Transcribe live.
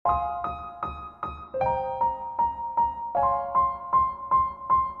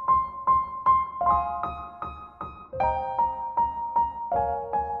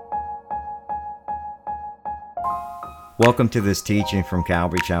Welcome to this teaching from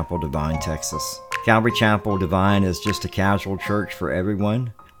Calvary Chapel Divine, Texas. Calvary Chapel Divine is just a casual church for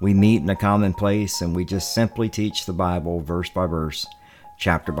everyone. We meet in a common place and we just simply teach the Bible verse by verse,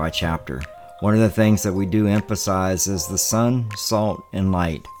 chapter by chapter. One of the things that we do emphasize is the sun, salt, and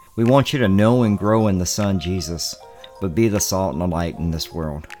light. We want you to know and grow in the Son, Jesus, but be the salt and the light in this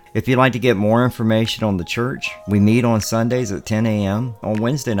world. If you'd like to get more information on the church, we meet on Sundays at 10 a.m., on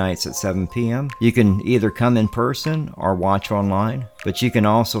Wednesday nights at 7 p.m. You can either come in person or watch online, but you can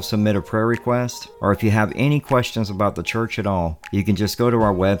also submit a prayer request, or if you have any questions about the church at all, you can just go to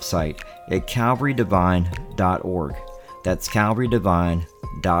our website at calvarydivine.org. That's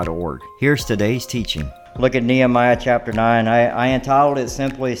calvarydivine.org. Here's today's teaching. Look at Nehemiah chapter 9. I entitled it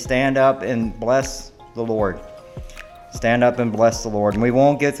simply, Stand Up and Bless the Lord. Stand up and bless the Lord. And we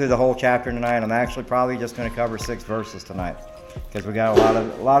won't get through the whole chapter tonight. I'm actually probably just going to cover 6 verses tonight because we got a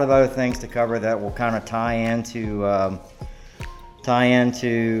lot of other things to cover that will kind of tie into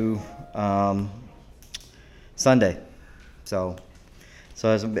Sunday. So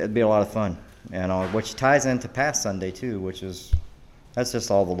it'd be a lot of fun, which ties into past Sunday too, that's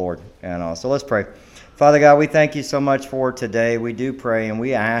just all the Lord. So let's pray. Father God, we thank you so much for today. We do pray and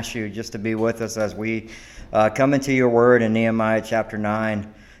we ask you just to be with us as we come into your word in Nehemiah chapter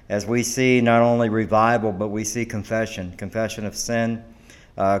 9, as we see not only revival, but we see confession of sin,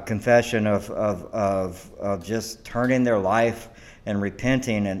 confession of just turning their life and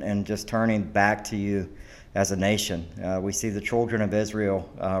repenting and just turning back to you as a nation. We see the children of Israel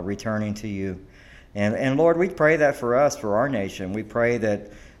returning to you. And Lord, we pray that for us, for our nation. We pray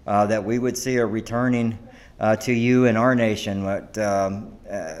that we would see a returning to you in our nation. But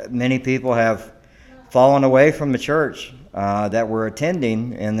many people have fallen away from the church that were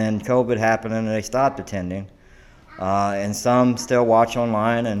attending, and then COVID happened and they stopped attending. And some still watch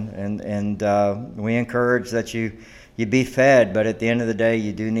online, and we encourage that you be fed, but at the end of the day,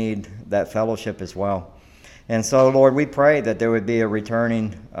 you do need that fellowship as well. And so, Lord, we pray that there would be a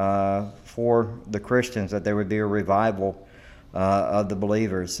returning for the Christians, that there would be a revival of the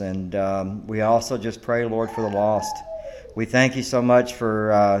believers. And we also just pray, Lord, for the lost. We thank you so much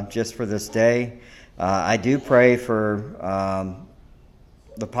for just for this day. I do pray for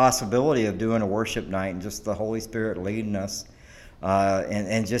the possibility of doing a worship night and just the Holy Spirit leading us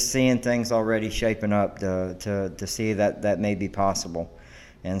and just seeing things already shaping up to see that may be possible.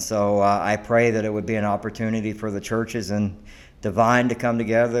 And so I pray that it would be an opportunity for the churches in Divine to come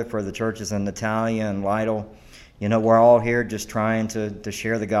together, for the churches in Natalia and Lytle. You know, we're all here just trying to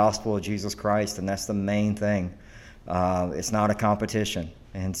share the gospel of Jesus Christ, and that's the main thing. It's not a competition.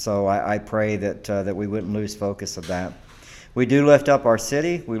 And so I pray that we wouldn't lose focus of that. We do lift up our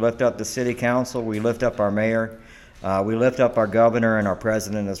city. We lift up the city council. We lift up our mayor. We lift up our governor and our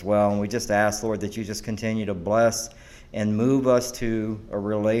president as well. And we just ask, Lord, that you just continue to bless and move us to a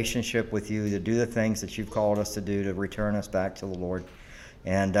relationship with you, to do the things that you've called us to do, to return us back to the Lord.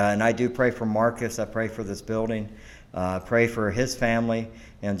 And I do pray for Marcus. I pray for this building. Pray for his family.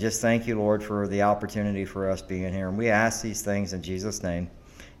 And just thank you, Lord, for the opportunity for us being here. And we ask these things in Jesus' name.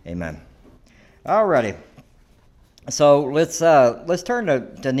 Amen. Alrighty. So let's turn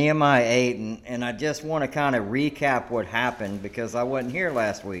to Nehemiah 8, and I just want to kind of recap what happened because I wasn't here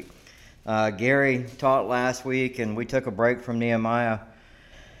last week. Gary taught last week, and we took a break from Nehemiah.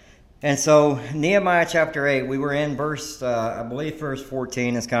 And so Nehemiah chapter 8, we were in verse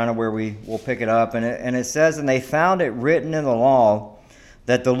 14 is kind of where we will pick it up. And it says, And they found it written in the law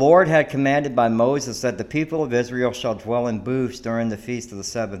that the Lord had commanded by Moses that the people of Israel shall dwell in booths during the feast of the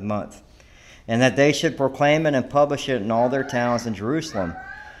 7th month, and that they should proclaim it and publish it in all their towns in Jerusalem.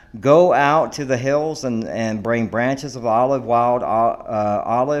 Go out to the hills and bring branches of olive, wild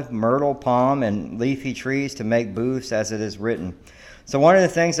olive, myrtle, palm, and leafy trees to make booths as it is written. So one of the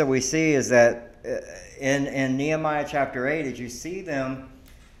things that we see is that in Nehemiah chapter 8 is you see them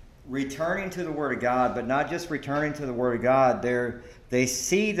returning to the Word of God, but not just returning to the Word of God. They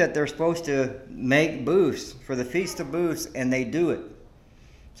see that they're supposed to make booths for the Feast of Booths, and they do it.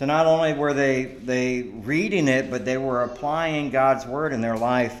 So not only were they reading it, but they were applying God's Word in their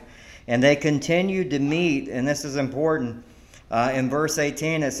life. And they continued to meet, and this is important. In verse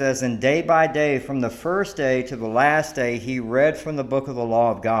 18 it says, And day by day, from the first day to the last day, he read from the book of the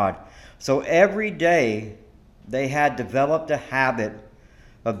law of God. So every day they had developed a habit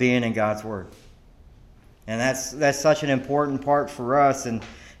of being in God's Word. And that's such an important part for us. And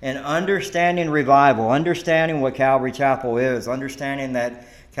understanding revival, understanding what Calvary Chapel is, understanding that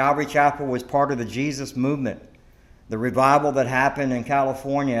Calvary Chapel was part of the Jesus movement, the revival that happened in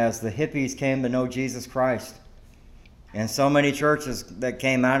California as the hippies came to know Jesus Christ. And so many churches that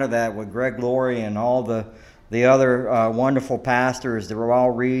came out of that with Greg Laurie and all the the other wonderful pastors, the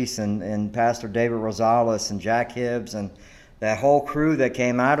Raul Reese and Pastor David Rosales and Jack Hibbs and that whole crew that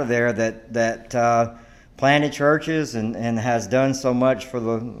came out of there that planted churches and has done so much for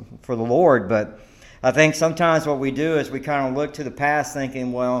the Lord. But I think sometimes what we do is we kind of look to the past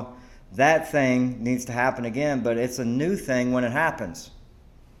thinking, well, that thing needs to happen again, but it's a new thing when it happens.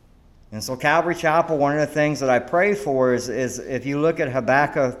 And so Calvary Chapel, one of the things that I pray for is if you look at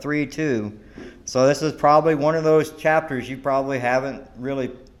Habakkuk 3:2, so this is probably one of those chapters you probably haven't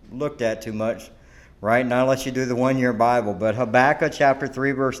really looked at too much, right? Not unless you do the one-year Bible. But Habakkuk chapter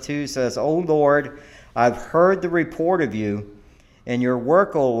 3 verse 2 says, O Lord, I've heard the report of you, and your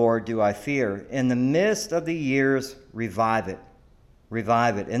work, O Lord, do I fear. In the midst of the years, revive it.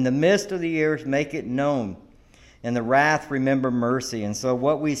 Revive it. In the midst of the years, make it known. In the wrath, remember mercy. And so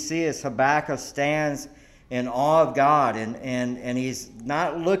what we see is Habakkuk stands in awe of God, and he's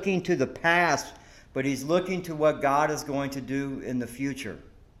not looking to the past, but he's looking to what God is going to do in the future,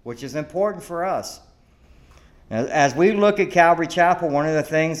 which is important for us. As we look at Calvary Chapel, one of the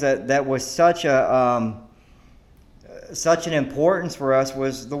things that was such an importance for us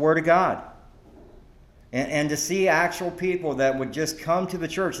was the Word of God. And to see actual people that would just come to the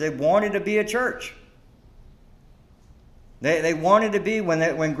church. They wanted to be a church. They wanted to be,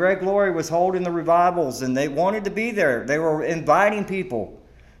 when Greg Laurie was holding the revivals, and they wanted to be there. They were inviting people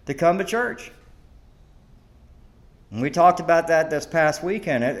to come to church. And we talked about that this past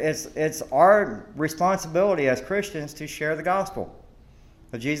weekend. It's our responsibility as Christians to share the gospel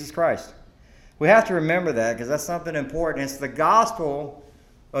of Jesus Christ. We have to remember that because that's something important. It's the gospel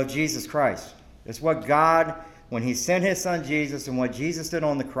of Jesus Christ. It's what God, when He sent His Son Jesus and what Jesus did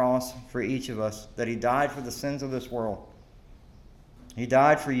on the cross for each of us, that He died for the sins of this world. He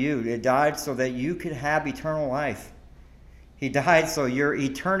died for you. He died so that you could have eternal life. He died so your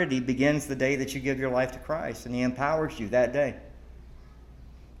eternity begins the day that you give your life to Christ, and He empowers you that day.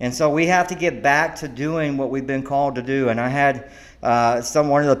 And so we have to get back to doing what we've been called to do. And I had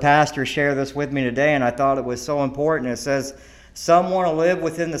one of the pastors share this with me today, and I thought it was so important. It says, some want to live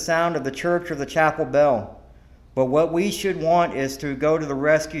within the sound of the church or the chapel bell, but what we should want is to go to the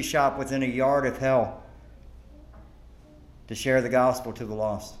rescue shop within a yard of hell to share the gospel to the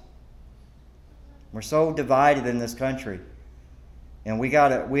lost. We're so divided in this country. And we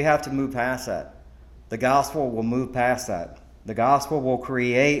have to move past that. The gospel will move past that. The gospel will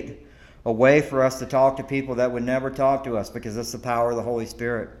create a way for us to talk to people that would never talk to us because it's the power of the Holy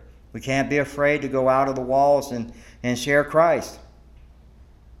Spirit. We can't be afraid to go out of the walls and share Christ.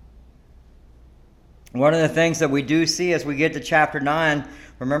 One of the things that we do see as we get to chapter 9,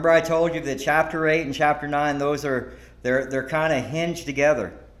 remember I told you that chapter 8 and chapter 9, they're kind of hinged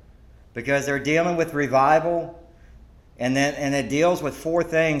together because they're dealing with revival. And it deals with 4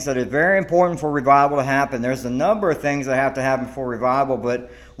 things that are very important for revival to happen. There's a number of things that have to happen for revival, but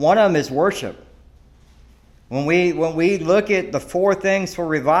one of them is worship. When we look at the 4 things for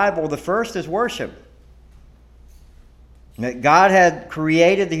revival, the first is worship. God had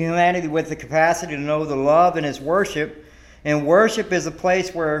created the humanity with the capacity to know the love in His worship, and worship is a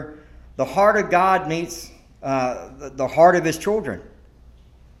place where the heart of God meets the heart of His children.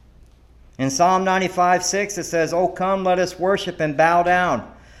 In Psalm 95:6 it says, "O come, let us worship and bow down.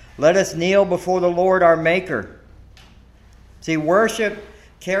 Let us kneel before the Lord our Maker." See, worship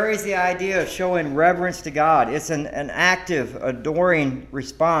carries the idea of showing reverence to God. It's an active, adoring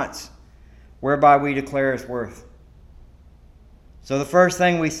response whereby we declare His worth. So the first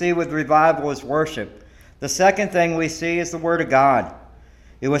thing we see with revival is worship. The second thing we see is the Word of God.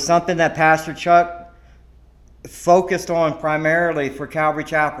 It was something that Pastor Chuck focused on primarily for Calvary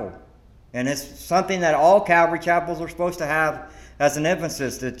Chapel. And it's something that all Calvary Chapels are supposed to have as an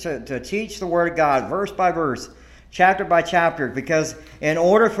emphasis, to teach the Word of God verse by verse, chapter by chapter, because in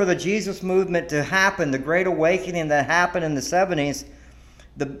order for the Jesus movement to happen, the great awakening that happened in the 70s,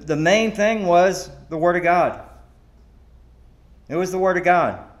 the main thing was the Word of God. It was the Word of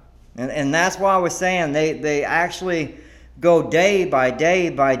God. And that's why I was saying they actually go day by day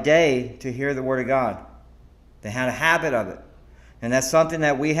by day to hear the Word of God. They had a habit of it. And that's something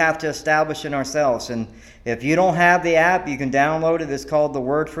that we have to establish in ourselves. And if you don't have the app, you can download it. It's called The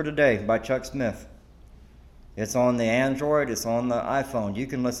Word for Today by Chuck Smith. It's on the Android. It's on the iPhone. You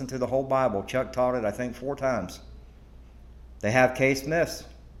can listen to the whole Bible. Chuck taught it, I think, 4 times. They have K. Smith's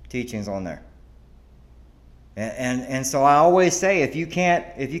teachings on there. And so I always say, if you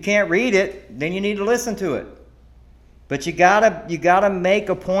can't read it, then you need to listen to it. But you gotta make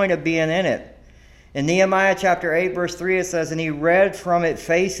a point of being in it. In Nehemiah chapter 8, verse 3, it says, "And he read from it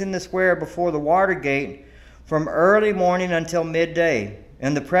facing the square before the water gate from early morning until midday,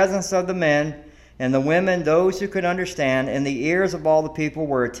 in the presence of the men and the women those who could understand, and the ears of all the people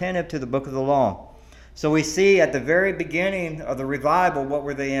were attentive to the book of the law. So we see at the very beginning of the revival, what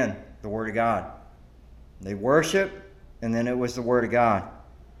were they in? The Word of God. They worshiped, and then it was the Word of God.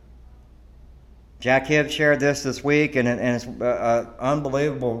 Jack Hibbs shared this week, and it's an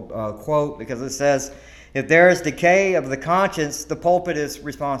unbelievable quote, because it says, if there is decay of the conscience, the pulpit is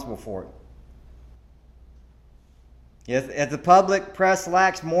responsible for it. If the public press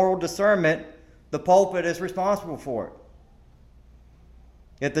lacks moral discernment, the pulpit is responsible for it.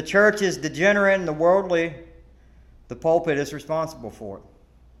 If the church is degenerate and the worldly, the pulpit is responsible for it.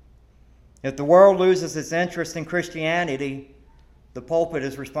 If the world loses its interest in Christianity, the pulpit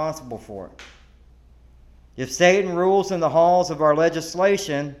is responsible for it. If Satan rules in the halls of our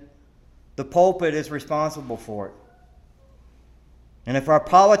legislation, the pulpit is responsible for it. And if our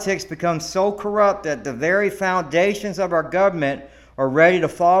politics become so corrupt that the very foundations of our government are ready to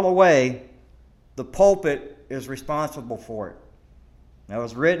fall away, the pulpit is responsible for it. That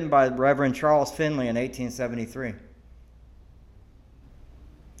was written by Reverend Charles Finley in 1873.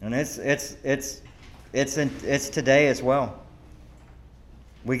 And it's today as well.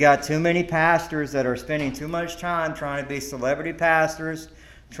 We got too many pastors that are spending too much time trying to be celebrity pastors,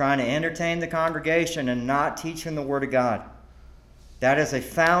 trying to entertain the congregation and not teaching the Word of God. That is a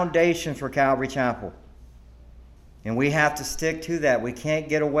foundation for Calvary Chapel. And we have to stick to that. We can't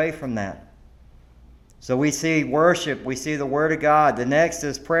get away from that. So we see worship, we see the Word of God. The next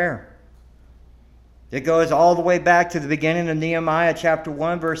is prayer. It goes all the way back to the beginning of Nehemiah chapter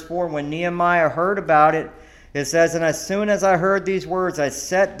 1, verse 4. When Nehemiah heard about it, it says, and as soon as I heard these words, I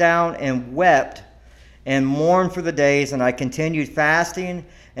sat down and wept and mourned for the days, and I continued fasting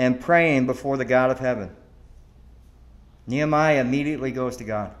and praying before the God of heaven. Nehemiah immediately goes to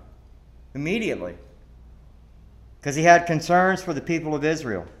God. Immediately. Because he had concerns for the people of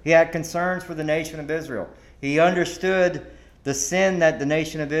Israel. He had concerns for the nation of Israel. He understood the sin that the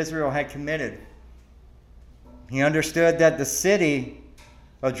nation of Israel had committed. He understood that the city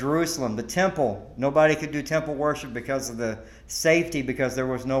of Jerusalem, the temple, nobody could do temple worship because of the safety, because there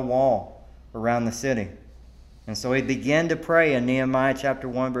was no wall around the city. And so he began to pray in Nehemiah chapter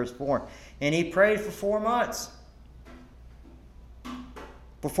 1, verse 4. And he prayed for 4 months.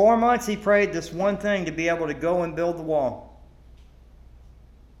 For 4 months he prayed this one thing, to be able to go and build the wall.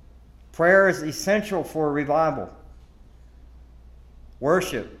 Prayer is essential for a revival.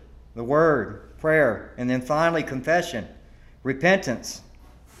 Worship, the Word, prayer, and then finally confession, repentance.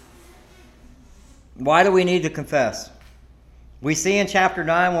 Why do we need to confess? We see in chapter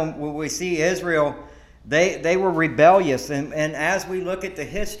 9 when we see Israel, they were rebellious. And as we look at the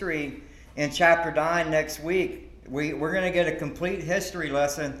history in chapter 9 next week, we're going to get a complete history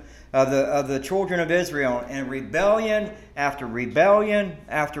lesson of the children of Israel, and rebellion after rebellion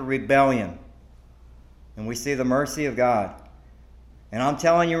after rebellion. And we see the mercy of God. And I'm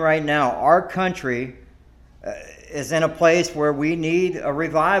telling you right now, our country is in a place where we need a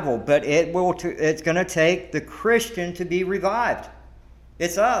revival, but it's going to take the Christian to be revived.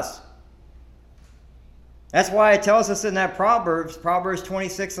 It's us. That's why it tells us in that Proverbs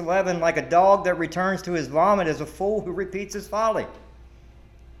 26:11, like a dog that returns to his vomit is a fool who repeats his folly.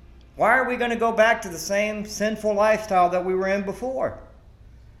 Why are we going to go back to the same sinful lifestyle that we were in before?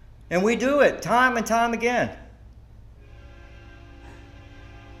 And we do it time and time again.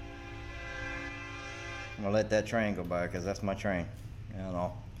 I'm going to let that train go by because that's my train. You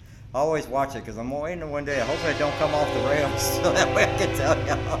know, I always watch it because I'm waiting one day. Hopefully it don't come off the rails so that way I can tell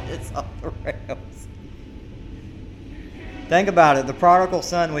you how it's off the rails. Think about it. The prodigal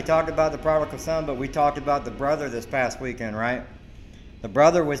son, we talked about the prodigal son, but we talked about the brother this past weekend, right? The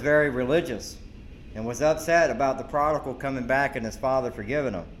brother was very religious and was upset about the prodigal coming back and his father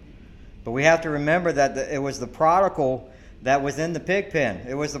forgiving him. But we have to remember that it was the prodigal that was in the pig pen.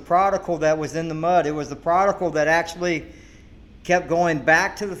 It was the prodigal that was in the mud. It was the prodigal that actually kept going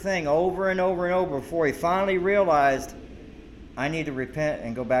back to the thing over and over and over before he finally realized, I need to repent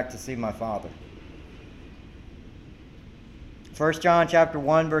and go back to see my father. 1 John chapter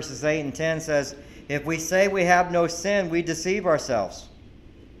 1, verses 8 and 10 says, if we say we have no sin, we deceive ourselves,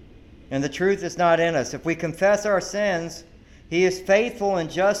 and the truth is not in us. If we confess our sins, he is faithful and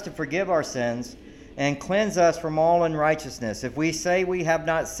just to forgive our sins and cleanse us from all unrighteousness. If we say we have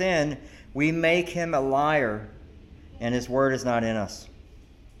not sinned, we make him a liar, and his word is not in us.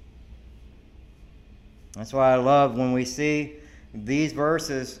 That's why I love when we see these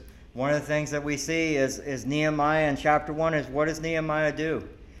verses. One of the things that we see is Nehemiah in chapter 1 is, what does Nehemiah do?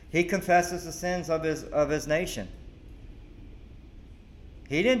 He confesses the sins of his nation.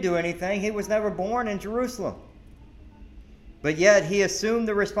 He didn't do anything. He was never born in Jerusalem. But yet he assumed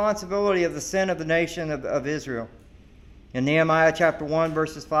the responsibility of the sin of the nation of Israel. In Nehemiah chapter 1,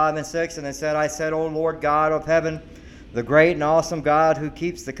 verses 5 and 6, and it said, I said, O Lord God of heaven, the great and awesome God who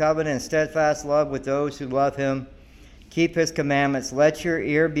keeps the covenant and steadfast love with those who love him, keep his commandments. Let your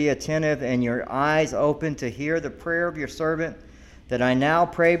ear be attentive and your eyes open to hear the prayer of your servant, that I now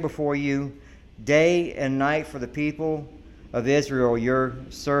pray before you day and night for the people of Israel, your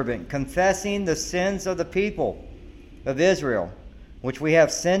servant, confessing the sins of the people of Israel, which we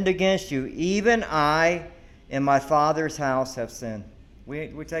have sinned against you. Even I and my father's house have sinned.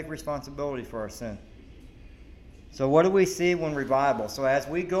 We take responsibility for our sin. So what do we see when revival? So as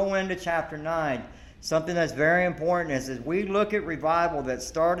we go into chapter 9, something that's very important is as we look at revival that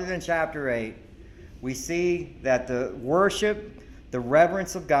started in chapter 8, we see that the worship, the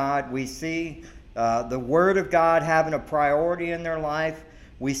reverence of God, we see the Word of God having a priority in their life.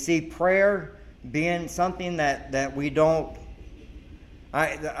 We see prayer being something that we don't...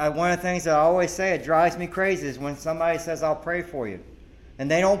 one of the things that I always say, it drives me crazy, is when somebody says, I'll pray for you. And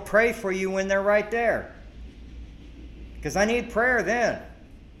they don't pray for you when they're right there. Because I need prayer then.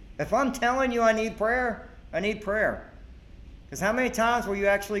 If I'm telling you I need prayer, I need prayer. Because how many times will you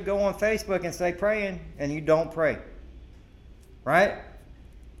actually go on Facebook and say praying and you don't pray? Right?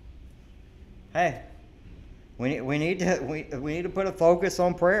 Hey, we need to put a focus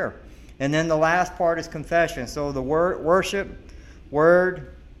on prayer. And then the last part is confession. So the worship,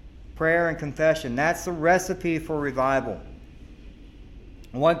 word, prayer, and confession. That's the recipe for revival.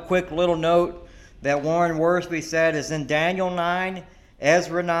 One quick little note that Warren Worsby said is in Daniel 9,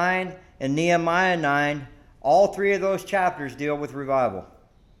 Ezra 9, and Nehemiah 9, all three of those chapters deal with revival.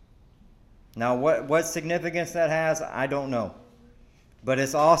 Now, what significance that has, I don't know. But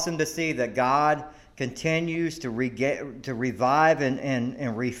it's awesome to see that God continues to revive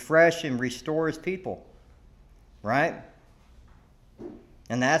and refresh and restore his people. Right?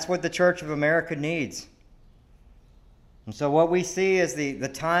 And that's what the Church of America needs. And so what we see is the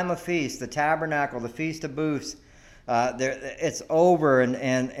time of feast, the tabernacle, the Feast of Booths. It's over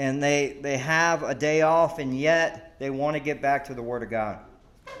and they have a day off, and yet they want to get back to the Word of God.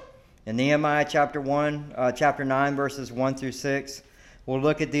 In Nehemiah chapter 9, verses 1 through 6, we'll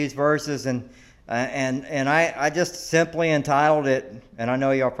look at these verses, and I just simply entitled it, and I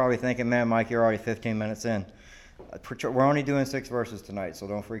know y'all probably thinking, man, Mike, you're already 15 minutes in. We're only doing 6 verses tonight, so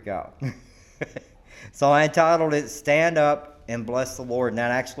don't freak out. So I entitled it, Stand Up and Bless the Lord, and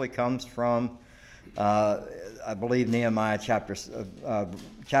that actually comes from, I believe, Nehemiah chapter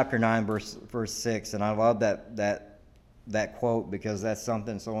 9, verse 6, and I love that quote because that's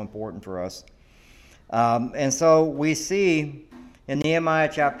something so important for us. And so we see in Nehemiah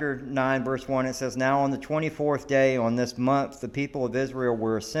chapter 9, verse 1, it says, Now on the 24th day on this month, the people of Israel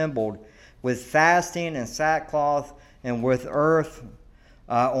were assembled with fasting and sackcloth and with earth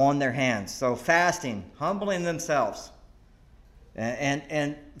on their hands. So fasting, humbling themselves.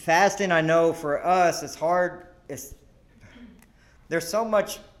 And fasting, I know for us, it's hard. There's so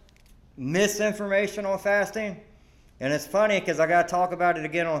much misinformation on fasting. And it's funny because I got to talk about it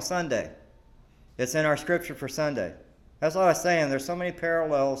again on Sunday. It's in our scripture for Sunday. That's what I was saying. There's so many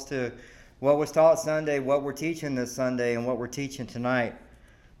parallels to what was taught Sunday, what we're teaching this Sunday, and what we're teaching tonight.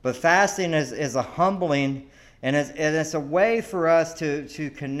 But fasting is a humbling, and it's a way for us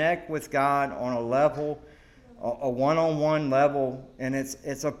to connect with God on a level, a one-on-one level, and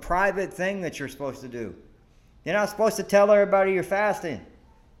it's a private thing that you're supposed to do. You're not supposed to tell everybody you're fasting,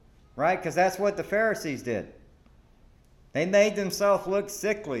 right? Because that's what the Pharisees did. They made themselves look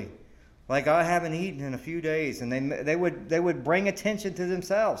sickly, like I haven't eaten in a few days, and they would bring attention to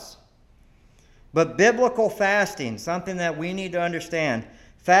themselves. But biblical fasting, something that we need to understand.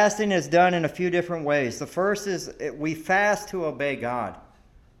 Fasting is done in a few different ways. The first is we fast to obey God.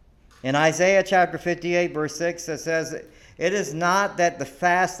 In Isaiah chapter 58, verse 6, it says, It is not that the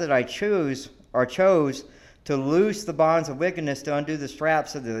fast that I chose to loose the bonds of wickedness, to undo the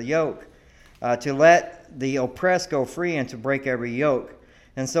straps of the yoke, to let the oppressed go free, and to break every yoke.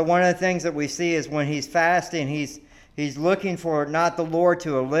 And so one of the things that we see is when he's fasting, he's looking for not the Lord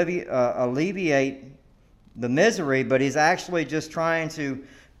to alleviate the misery, but he's actually just trying to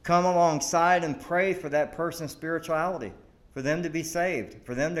come alongside and pray for that person's spirituality, for them to be saved,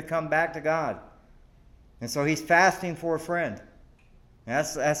 for them to come back to God. And so he's fasting for a friend. And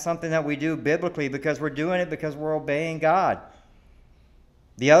that's something that we do biblically because we're doing it because we're obeying God.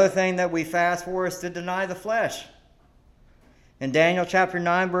 The other thing that we fast for is to deny the flesh. In Daniel chapter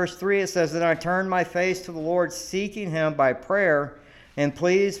 9, verse 3, it says, Then I turned my face to the Lord, seeking him by prayer and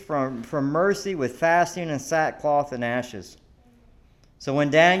pleas from mercy with fasting and sackcloth and ashes. So when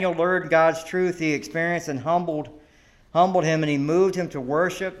Daniel learned God's truth, he experienced and humbled humbled him, and he moved him to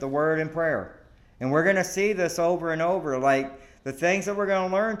worship the word and prayer. And we're going to see this over and over. Like the things that we're going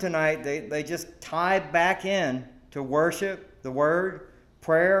to learn tonight, they just tie back in to worship, the word,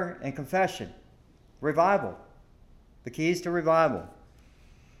 prayer, and confession. Revival. The keys to revival.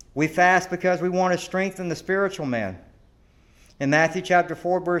 We fast because we want to strengthen the spiritual man. In Matthew chapter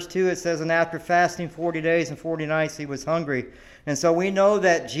 4, verse 2, it says, and after fasting 40 days and 40 nights, he was hungry. And so we know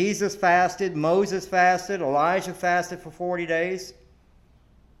that Jesus fasted, Moses fasted, Elijah fasted for 40 days.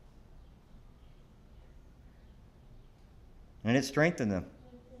 And it strengthened them.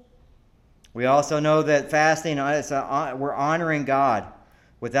 We also know that fasting, we're honoring God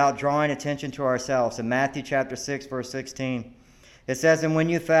without drawing attention to ourselves. In Matthew chapter 6, verse 16, it says, and when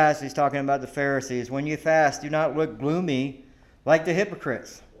you fast, he's talking about the Pharisees, when you fast, do not look gloomy like the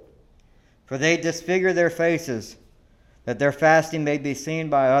hypocrites, for they disfigure their faces, that their fasting may be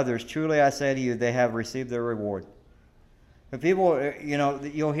seen by others. Truly I say to you, they have received their reward. But people,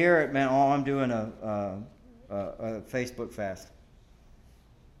 you'll hear it, man, oh, I'm doing a Facebook fast.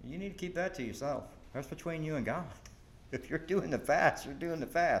 You need to keep that to yourself. That's between you and God. If you're doing the fast, you're doing the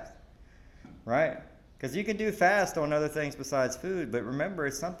fast. Right? Because you can do fast on other things besides food, but remember,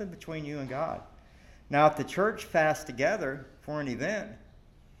 it's something between you and God. Now, if the church fasts together for an event,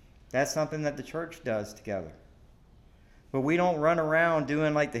 that's something that the church does together. But we don't run around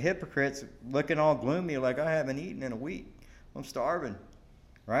doing like the hypocrites, looking all gloomy like I haven't eaten in a week. I'm starving.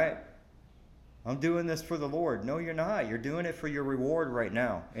 Right? I'm doing this for the Lord. No, you're not. You're doing it for your reward right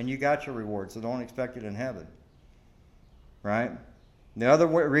now. And you got your reward, so don't expect it in heaven. Right? The other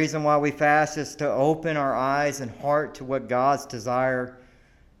reason why we fast is to open our eyes and heart to what God's desire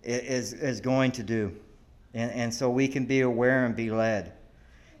is going to do. And so we can be aware and be led.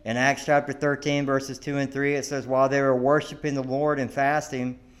 In Acts chapter 13, verses 2 and 3, it says, while they were worshiping the Lord and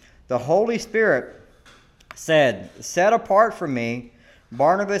fasting, the Holy Spirit said, set apart for me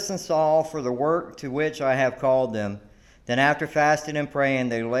Barnabas and Saul for the work to which I have called them. Then after fasting and praying,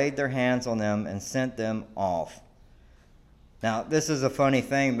 they laid their hands on them and sent them off. Now, this is a funny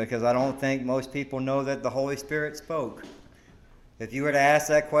thing because I don't think most people know that the Holy Spirit spoke. If you were to ask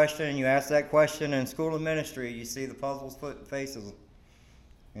that question, and you ask that question in school of ministry, you see the puzzled faces.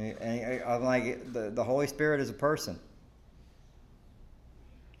 And I'm like, the Holy Spirit is a person.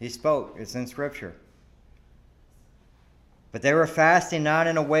 He spoke. It's in Scripture. But they were fasting not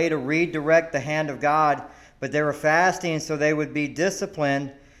in a way to redirect the hand of God, but they were fasting so they would be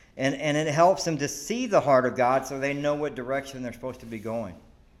disciplined, and it helps them to see the heart of God so they know what direction they're supposed to be going.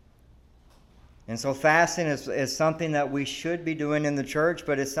 And so fasting is something that we should be doing in the church,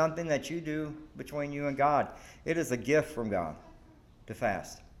 but it's something that you do between you and God. It is a gift from God to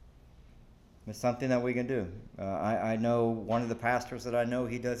fast. It's something that we can do. I know one of the pastors that I know,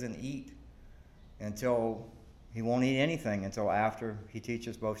 he doesn't eat he won't eat anything until after he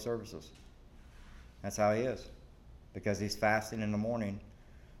teaches both services. That's how he is. Because he's fasting in the morning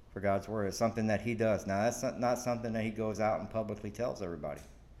for God's word. It's something that he does. Now, that's not something that he goes out and publicly tells everybody.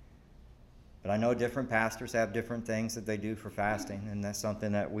 But I know different pastors have different things that they do for fasting, and that's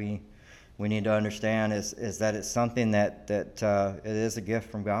something that we need to understand is that it's something that it is a gift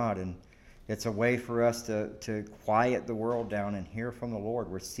from God, and it's a way for us to quiet the world down and hear from the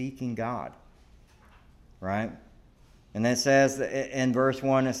Lord. We're seeking God. Right? And then it says in verse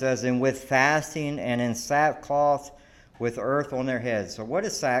 1, it says, and with fasting and in sackcloth with earth on their heads. So what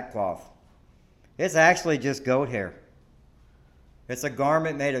is sackcloth? It's actually just goat hair. It's a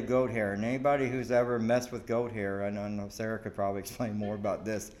garment made of goat hair. And anybody who's ever messed with goat hair, I know Sarah could probably explain more about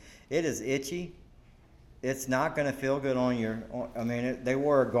this. It is itchy. It's not going to feel good on they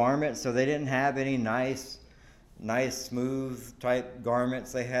wore a garment, so they didn't have any nice, smooth type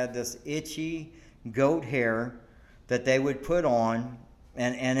garments. They had this itchy goat hair that they would put on,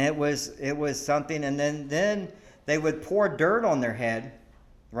 and it was something, and then they would pour dirt on their head,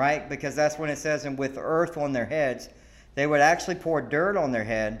 right? Because that's when it says, and with earth on their heads, they would actually pour dirt on their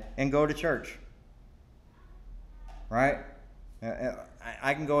head and go to church, right?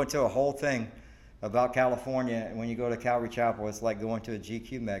 I can go into a whole thing about California, and when you go to Calvary Chapel, it's like going to a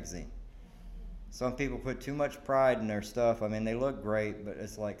GQ magazine. Some people put too much pride in their stuff. I mean, they look great, but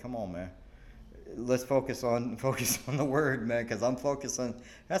it's like, come on, man. Let's focus on the word, man, because I'm focused on,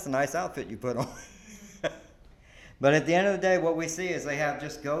 that's a nice outfit you put on. But at the end of the day, what we see is they have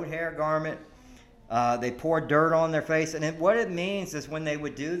just goat hair garment. They pour dirt on their face. And what it means is when they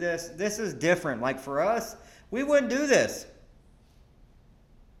would do this is different. Like for us, we wouldn't do this.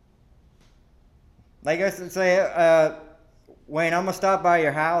 Like I said, say, Wayne, I'm going to stop by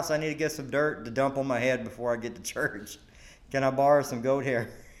your house. I need to get some dirt to dump on my head before I get to church. Can I borrow some goat hair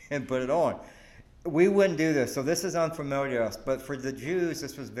and put it on? we wouldn't do this. So this is unfamiliar to us. But for the Jews,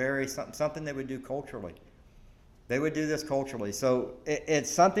 this was very something they would do culturally. They would do this culturally. So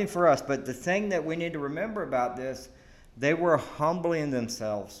it's something for us. But the thing that we need to remember about this, they were humbling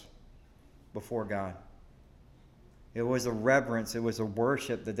themselves before God. It was a reverence. It was a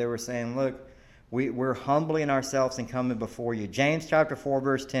worship that they were saying, look, we're humbling ourselves and coming before you. James chapter 4,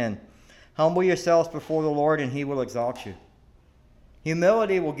 verse 10. Humble yourselves before the Lord, and he will exalt you.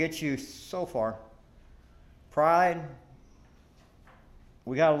 Humility will get you so far. Pride,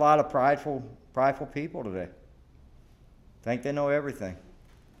 we got a lot of prideful people today. Think they know everything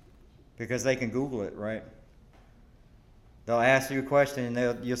because they can Google it, right? They'll ask you a question,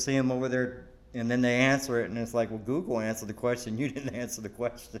 and you'll see them over there, and then they answer it, and it's like, well, Google answered the question. You didn't answer the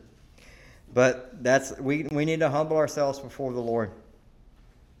question. But we need to humble ourselves before the Lord.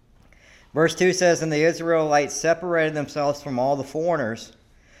 Verse 2 says, and the Israelites separated themselves from all the foreigners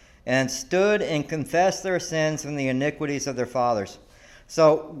and stood and confessed their sins and the iniquities of their fathers.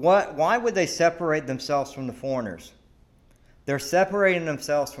 So why would they separate themselves from the foreigners? They're separating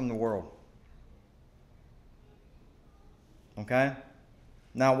themselves from the world. Okay?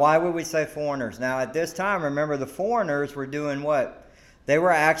 Now, why would we say foreigners? Now, at this time, remember, the foreigners were doing what? They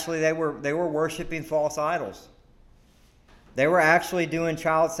were worshiping false idols. They were actually doing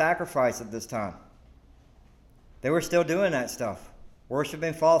child sacrifice at this time. They were still doing that stuff,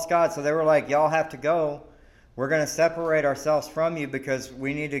 worshiping false gods. So they were like, y'all have to go. We're going to separate ourselves from you because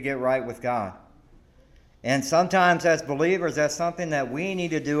we need to get right with God. And sometimes as believers, that's something that we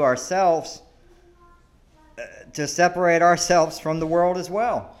need to do ourselves to separate ourselves from the world as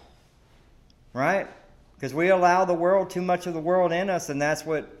well. Right? Because we allow the world, too much of the world in us, and that's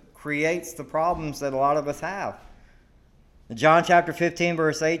what creates the problems that a lot of us have. John chapter 15,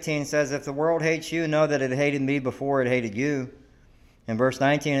 verse 18 says, if the world hates you, know that it hated me before it hated you. In verse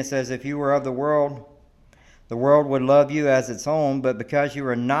 19 it says, if you were of the world would love you as its own, but because you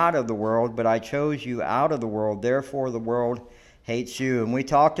are not of the world, but I chose you out of the world, therefore the world hates you. And we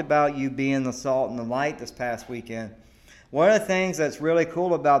talked about you being the salt and the light this past weekend. One of the things that's really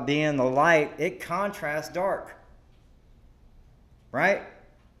cool about being the light, it contrasts dark. Right?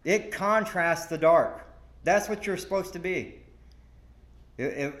 It contrasts the dark. That's what you're supposed to be.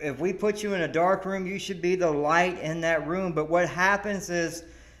 If we put you in a dark room, you should be the light in that room. But what happens is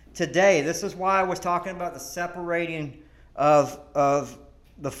today, this is why I was talking about the separating of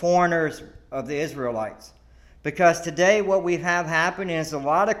the foreigners of the Israelites. Because today what we have happening is a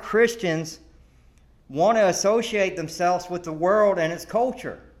lot of Christians want to associate themselves with the world and its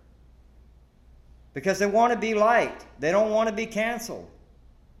culture. Because they want to be light. They don't want to be canceled.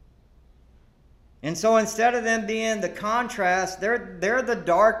 And so instead of them being the contrast, they're the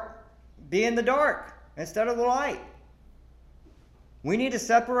dark being the dark instead of the light. We need to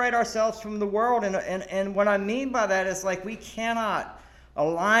separate ourselves from the world. And what I mean by that is like we cannot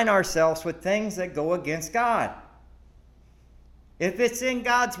align ourselves with things that go against God. If it's in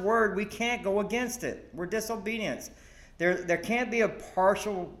God's word, we can't go against it. We're disobedience. There can't be a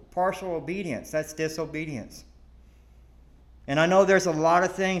partial obedience. That's disobedience. And I know there's a lot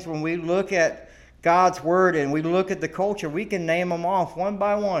of things when we look at God's word and we look at the culture, we can name them off one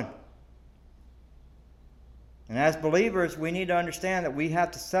by one. And as believers, we need to understand that we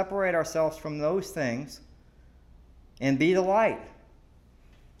have to separate ourselves from those things and be the light.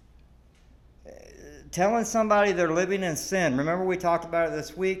 Telling somebody they're living in sin. Remember we talked about it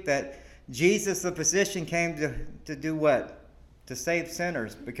this week that Jesus, the physician, came to do what? To save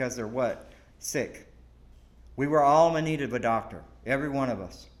sinners because they're what? Sick. We were all in need of a doctor. Every one of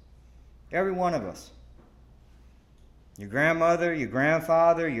us. Every one of us. Your grandmother, your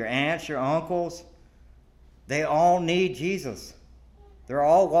grandfather, your aunts, your uncles. They all need Jesus. They're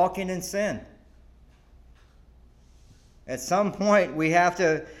all walking in sin. At some point, we have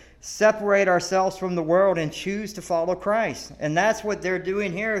to separate ourselves from the world and choose to follow Christ. And that's what they're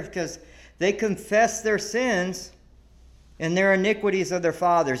doing here because they confess their sins and their iniquities of their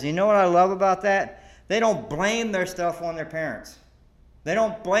fathers. You know what I love about that? They don't blame their stuff on their parents. They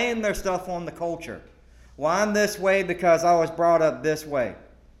don't blame their stuff on the culture. Well, I'm this way because I was brought up this way.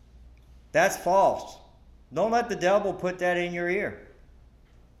 That's false. Don't let the devil put that in your ear.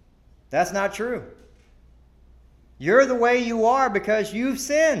 That's not true. You're the way you are because you've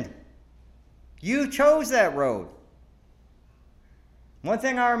sinned. You chose that road. One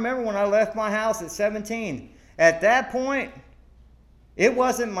thing I remember when I left my house at 17, at that point, it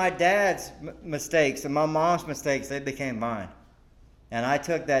wasn't my dad's mistakes and my mom's mistakes. They became mine. And I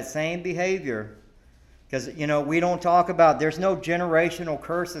took that same behavior because, we don't talk about, there's no generational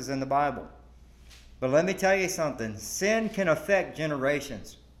curses in the Bible. But let me tell you something. Sin can affect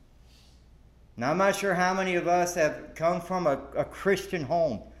generations. Now, I'm not sure how many of us have come from a Christian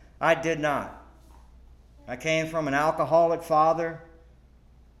home. I did not. I came from an alcoholic father,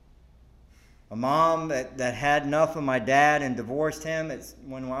 a mom that had enough of my dad and divorced him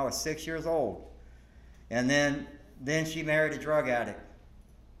when I was 6 years old. And then she married a drug addict.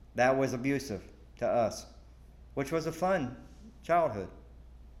 That was abusive to us, which was a fun childhood.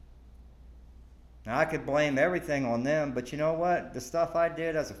 Now, I could blame everything on them, but you know what? The stuff I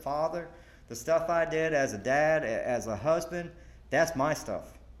did as a father, the stuff I did as a dad, as a husband, that's my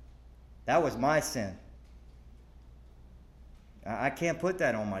stuff. That was my sin. I can't put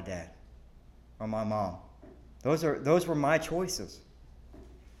that on my dad or my mom. Those were my choices.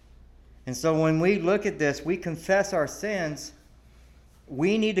 And so when we look at this, we confess our sins.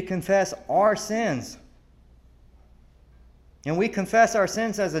 We need to confess our sins. And we confess our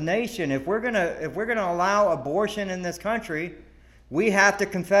sins as a nation. If we're gonna allow abortion in this country, we have to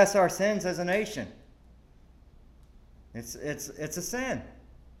confess our sins as a nation. It's a sin.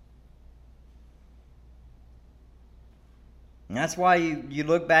 And that's why you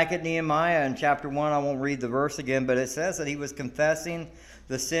look back at Nehemiah in chapter 1. I won't read the verse again, but it says that he was confessing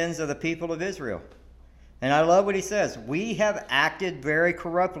the sins of the people of Israel. And I love what he says. We have acted very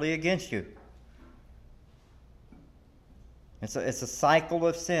corruptly against you. It's a cycle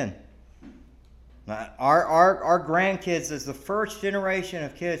of sin. Now, our grandkids is the first generation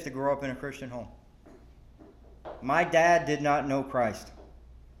of kids to grow up in a Christian home. My dad did not know Christ.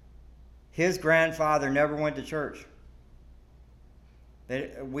 His grandfather never went to church.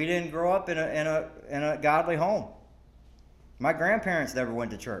 We didn't grow up in a godly home. My grandparents never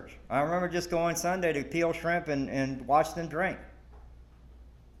went to church. I remember just going Sunday to peel shrimp and watch them drink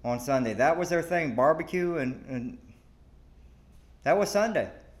on Sunday. That was their thing, barbecue, and that was Sunday.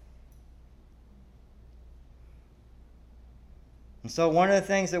 And so one of the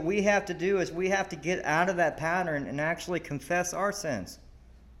things that we have to do is we have to get out of that pattern and actually confess our sins.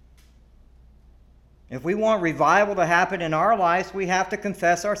 If we want revival to happen in our lives, we have to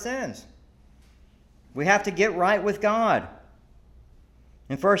confess our sins. We have to get right with God.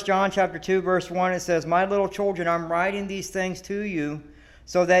 In 1 John chapter 2, verse 1, it says, "My little children, I'm writing these things to you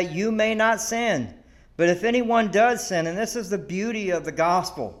so that you may not sin. But if anyone does sin," and this is the beauty of the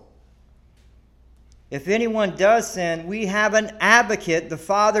gospel, "if anyone does sin, we have an advocate, the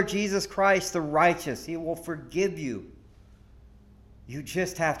Father, Jesus Christ, the righteous. He will forgive you. You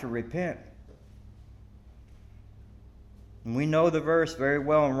just have to repent." And we know the verse very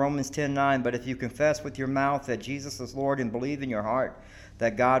well in Romans 10:9, "But if you confess with your mouth that Jesus is Lord and believe in your heart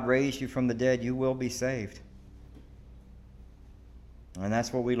that God raised you from the dead, you will be saved." And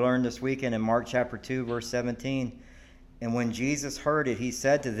that's what we learned this weekend in Mark chapter 2, verse 17. "And when Jesus heard it, he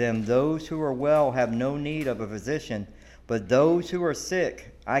said to them, 'Those who are well have no need of a physician, but those who are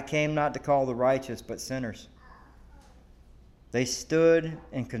sick. I came not to call the righteous, but sinners.'" They stood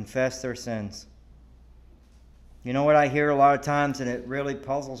and confessed their sins. You know what I hear a lot of times, and it really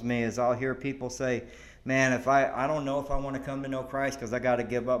puzzles me, is I'll hear people say, "Man, if I don't know if I want to come to know Christ because I got to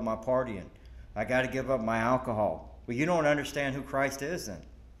give up my partying. I got to give up my alcohol." Well, you don't understand who Christ is then.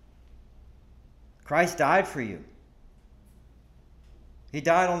 Christ died for you. He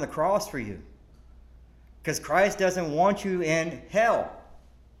died on the cross for you. Because Christ doesn't want you in hell.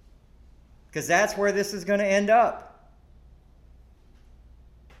 Because that's where this is going to end up.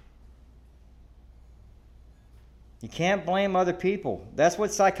 You can't blame other people. That's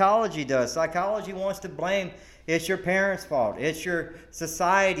what psychology does. Psychology wants to blame. It's your parents' fault. It's your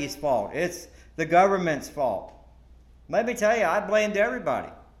society's fault. It's the government's fault. Let me tell you, I blamed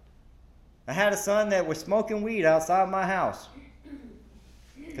everybody. I had a son that was smoking weed outside my house.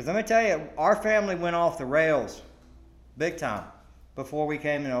 Because let me tell you, our family went off the rails big time before we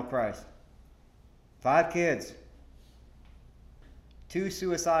came to know Christ. 5 kids. 2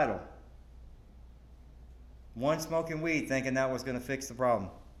 suicidal. 1 smoking weed, thinking that was going to fix the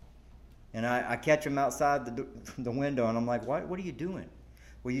problem. And I catch him outside the window, and I'm like, what are you doing?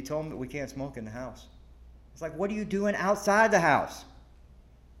 "Well, you told me we can't smoke in the house." It's like, what are you doing outside the house?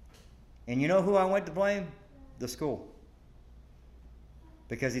 And you know who I went to blame? The school.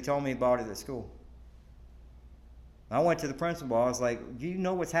 Because he told me about it at school. I went to the principal. I was like, "Do you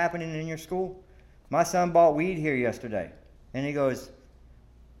know what's happening in your school? My son bought weed here yesterday." And he goes,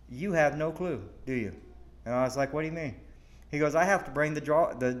 "You have no clue, do you?" And I was like, "What do you mean?" He goes, "I have to bring the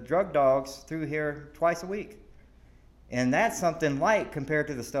drug dogs through here twice a week. And that's something light compared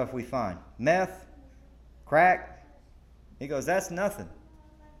to the stuff we find. Meth, crack." He goes, "That's nothing."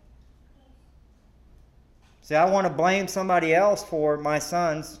 See, I want to blame somebody else for my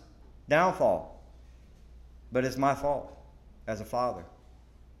son's downfall. But it's my fault as a father.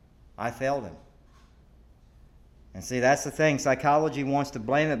 I failed him. And see, that's the thing. Psychology wants to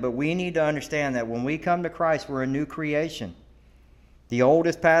blame it, but we need to understand that when we come to Christ, we're a new creation. The old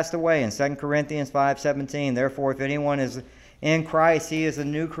has passed away in 2 Corinthians 5:17. Therefore, if anyone is in Christ, he is a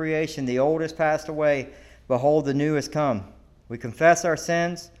new creation. The old has passed away. Behold, the new has come. We confess our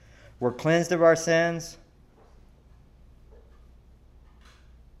sins. We're cleansed of our sins.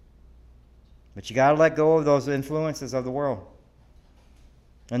 But you got to let go of those influences of the world.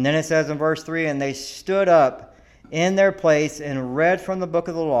 And then it says in verse 3, and they stood up in their place and read from the book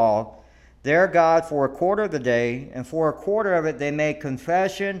of the law their God for a quarter of the day, and for a quarter of it they made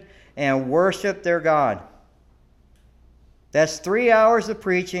confession and worshiped their God. That's 3 hours of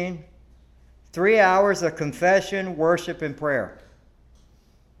preaching, 3 hours of confession, worship, and prayer.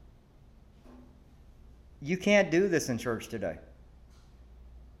 You can't do this in church today.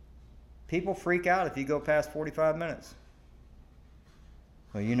 People freak out if you go past 45 minutes.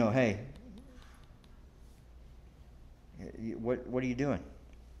 Well, hey, what are you doing?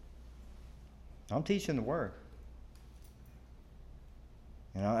 I'm teaching the Word.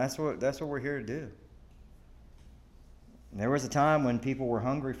 That's what we're here to do. There was a time when people were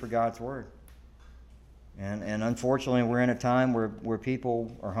hungry for God's Word. And unfortunately, we're in a time where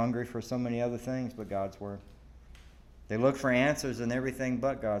people are hungry for so many other things but God's Word. They look for answers in everything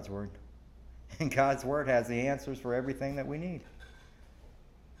but God's Word. And God's Word has the answers for everything that we need.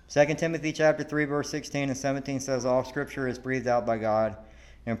 2 Timothy chapter 3, verse 16 and 17 says, all Scripture is breathed out by God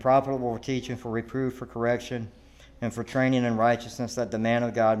and profitable for teaching, for reproof, for correction, and for training in righteousness, that the man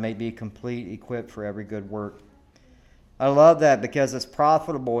of God may be complete, equipped for every good work. I love that because it's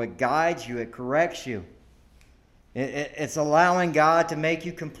profitable. It guides you. It corrects you. It's allowing God to make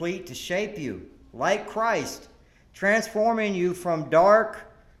you complete, to shape you like Christ, transforming you from dark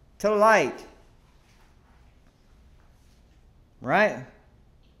to light. Right?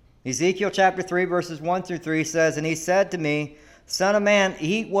 Ezekiel chapter 3, verses 1 through 3 says, and he said to me, Son of man,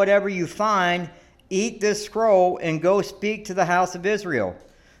 eat whatever you find, eat this scroll, and go speak to the house of Israel.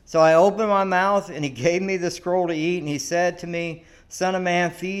 So I opened my mouth, and he gave me the scroll to eat, and he said to me, Son of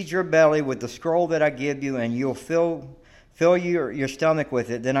man, feed your belly with the scroll that I give you, and you'll fill your stomach with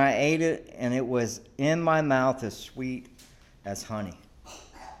it. Then I ate it, and it was in my mouth as sweet as honey.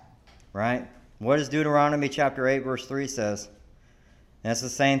 Right? What does Deuteronomy chapter 8, verse 3 says? That's the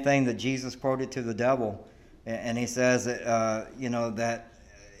same thing that Jesus quoted to the devil. And he says, that,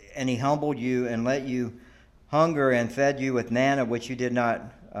 and he humbled you and let you hunger and fed you with manna, which you did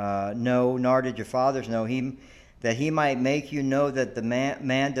not know, nor did your fathers know, that he might make you know that the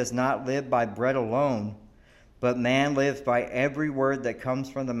man does not live by bread alone, but man lives by every word that comes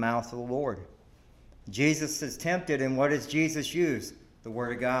from the mouth of the Lord. Jesus is tempted, and what does Jesus use? The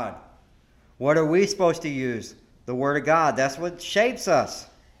Word of God. What are we supposed to use? The Word of God. That's what shapes us.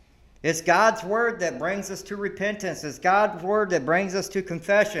 It's God's Word that brings us to repentance. It's God's Word that brings us to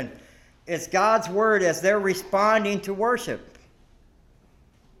confession. It's God's Word as they're responding to worship.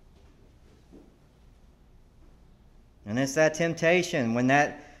 And it's that temptation. When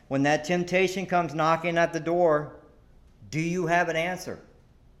that temptation comes knocking at the door, do you have an answer?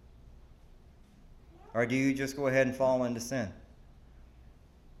 Or do you just go ahead and fall into sin?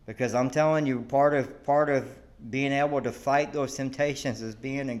 Because I'm telling you, part of being able to fight those temptations is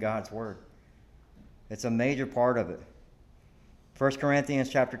being in God's Word. It's a major part of it. 1 Corinthians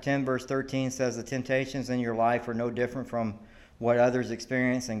chapter 10, verse 13 says the temptations in your life are no different from what others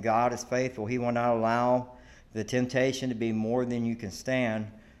experience, and God is faithful. He will not allow the temptation to be more than you can stand.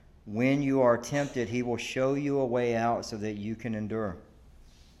 When you are tempted, He will show you a way out so that you can endure.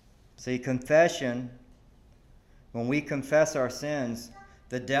 See, confession, when we confess our sins,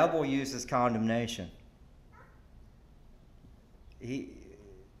 the devil uses condemnation.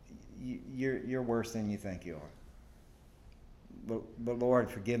 You're worse than you think you are. But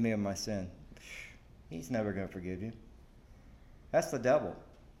Lord, forgive me of my sin. He's never going to forgive you. That's the devil.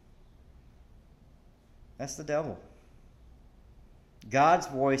 That's the devil. God's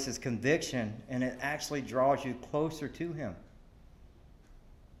voice is conviction, and it actually draws you closer to Him.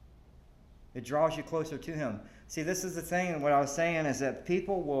 It draws you closer to Him. See, this is the thing. What I was saying is that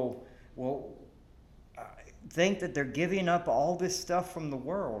people will think that they're giving up all this stuff from the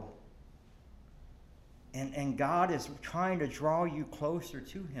world. And God is trying to draw you closer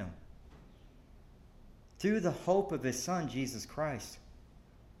to Him through the hope of His Son, Jesus Christ.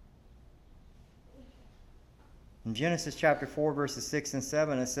 In Genesis chapter 4, verses 6 and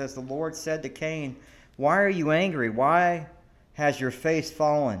 7, it says, the Lord said to Cain, why are you angry? Why has your face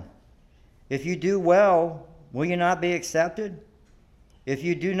fallen? If you do well, will you not be accepted? If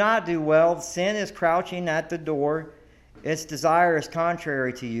you do not do well, sin is crouching at the door. Its desire is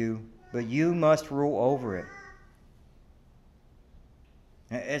contrary to you, but you must rule over it.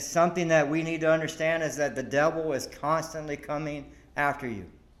 It's something that we need to understand, is that the devil is constantly coming after you.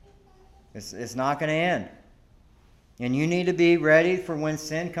 It's not going to end. And you need to be ready for when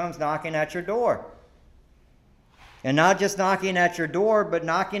sin comes knocking at your door. And not just knocking at your door, but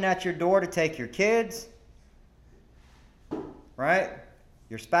knocking at your door to take your kids, right?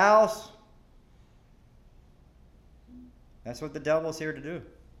 Your spouse. That's what the devil's here to do.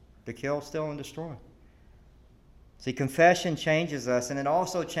 To kill, steal, and destroy. See, confession changes us, and it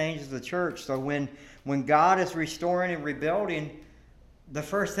also changes the church. So when God is restoring and rebuilding, the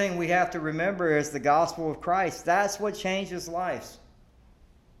first thing we have to remember is the gospel of Christ. That's what changes lives.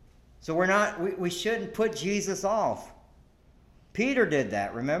 So we shouldn't put Jesus off. Peter did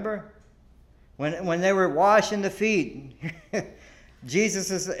that, remember? When they were washing the feet,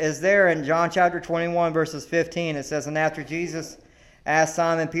 Jesus is there in John chapter 21, verses 15. It says, and after Jesus asked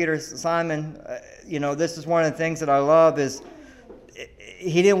Simon Peter, Simon, this is one of the things that I love, is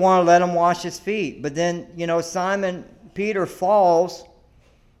he didn't want to let him wash his feet. But then, Simon Peter falls,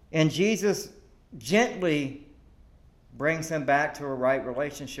 and Jesus gently brings him back to a right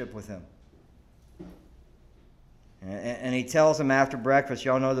relationship with him. And he tells him after breakfast,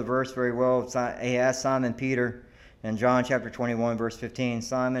 y'all know the verse very well. He asked Simon Peter in John chapter 21, verse 15,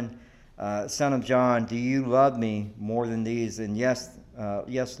 Simon, son of John, do you love me more than these? And yes,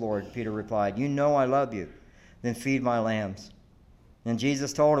 Lord, Peter replied, you know I love you. Then feed my lambs. And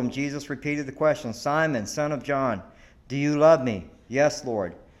Jesus told him, Jesus repeated the question, Simon, son of John, do you love me? Yes,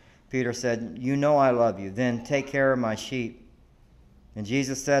 Lord. Peter said, you know I love you. Then take care of my sheep. And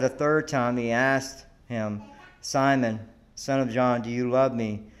Jesus said a third time, he asked him, Simon, son of John, do you love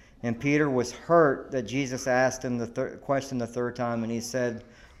me? And Peter was hurt that Jesus asked him the question the third time, and he said,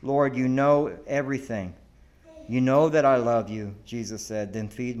 Lord, you know everything. You know that I love you, Jesus said, then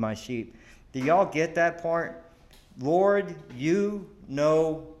feed my sheep. Do y'all get that part? Lord, you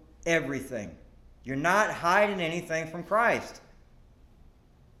know everything. You're not hiding anything from Christ.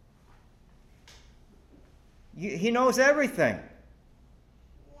 He knows everything.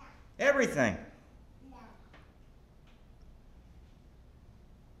 Everything.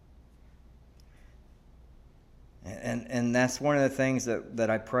 And that's one of the things that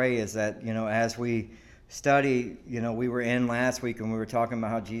I pray is that, as we study, we were in last week and we were talking about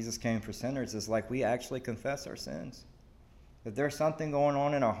how Jesus came for sinners, is like we actually confess our sins. If there's something going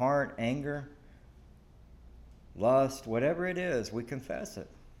on in our heart, anger, lust, whatever it is, we confess it.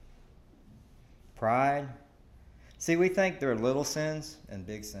 Pride. See, we think they're little sins and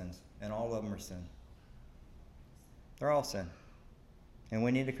big sins, and all of them are sin. They're all sin. And we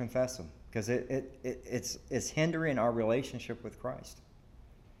need to confess them, because it's hindering our relationship with Christ.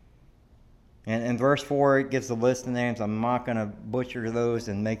 And in verse 4, it gives a list of names. I'm not going to butcher those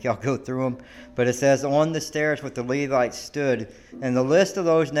and make y'all go through them. But it says, on the stairs with the Levites stood. And the list of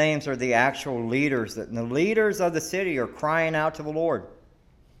those names are the actual leaders. And the leaders of the city are crying out to the Lord.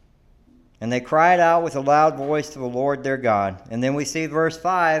 And they cried out with a loud voice to the Lord their God. And then we see verse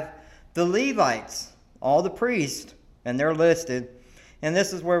 5, the Levites, all the priests, and they're listed. And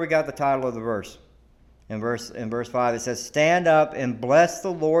this is where we got the title of the verse. In verse 5, it says, stand up and bless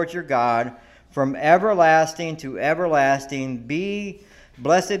the Lord your God from everlasting to everlasting.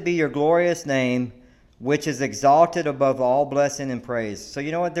 Blessed be your glorious name, which is exalted above all blessing and praise. So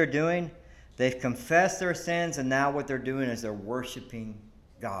you know what they're doing? They've confessed their sins, and now what they're doing is they're worshiping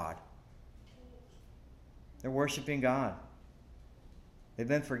God. They're worshiping God. They've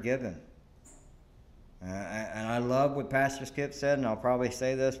been forgiven. And I love what Pastor Skip said, and I'll probably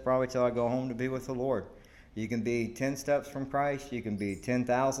say this probably till I go home to be with the Lord. You can be 10 steps from Christ. You can be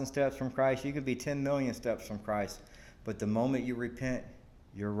 10,000 steps from Christ. You can be 10 million steps from Christ. But the moment you repent,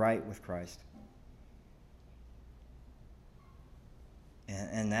 you're right with Christ.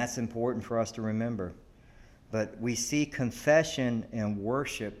 And that's important for us to remember. But we see confession and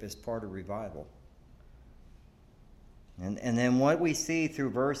worship as part of revival. And then what we see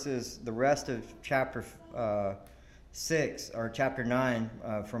through the rest of chapter 6 or chapter 9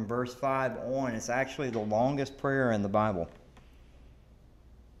 from verse 5 on, it's actually the longest prayer in the Bible.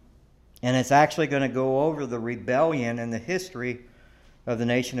 And it's actually going to go over the rebellion and the history of the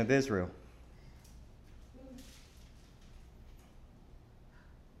nation of Israel.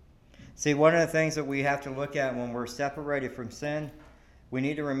 See, one of the things that we have to look at when we're separated from sin, we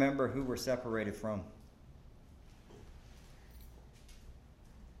need to remember who we're separated from.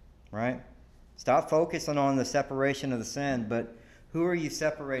 Right? Stop focusing on the separation of the sin, but who are you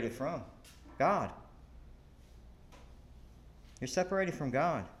separated from? God. You're separated from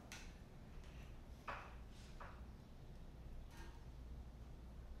God.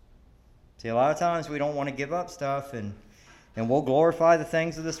 See, a lot of times we don't want to give up stuff, and we'll glorify the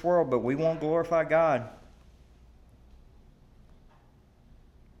things of this world, but we won't glorify God.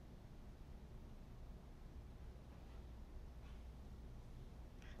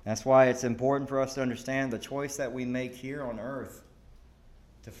 That's why it's important for us to understand the choice that we make here on earth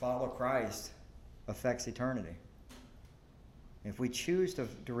to follow Christ affects eternity. If we choose to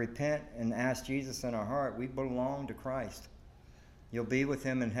repent and ask Jesus in our heart, we belong to Christ. You'll be with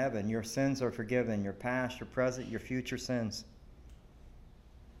him in heaven. Your sins are forgiven. Your past, your present, your future sins.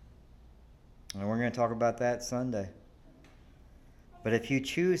 And we're going to talk about that Sunday. But if you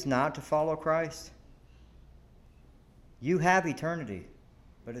choose not to follow Christ, you have eternity,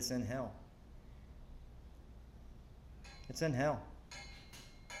 but it's in hell. It's in hell.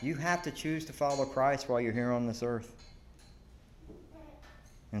 You have to choose to follow Christ while you're here on this earth.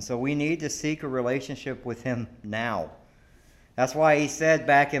 And so we need to seek a relationship with him now. That's why he said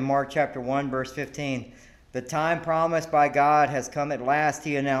back in Mark chapter 1, verse 15, the time promised by God has come at last,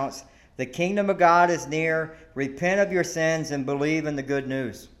 he announced. The kingdom of God is near. Repent of your sins and believe in the good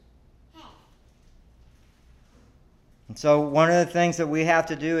news. And so one of the things that we have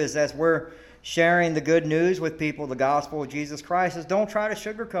to do is, as we're sharing the good news with people, the gospel of Jesus Christ, is don't try to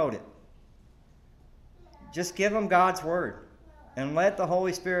sugarcoat it. Just give them God's word. And let the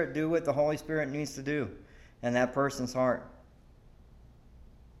Holy Spirit do what the Holy Spirit needs to do in that person's heart.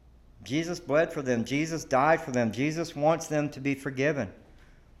 Jesus bled for them. Jesus died for them. Jesus wants them to be forgiven.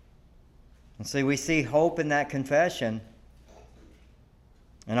 And so we see hope in that confession.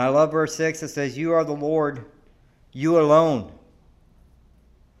 And I love verse 6. It says, you are the Lord, you alone.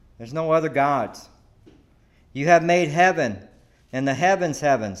 There's no other gods. You have made heaven and the heavens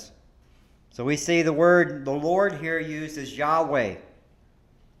heavens. So we see the word, the Lord here used as Yahweh,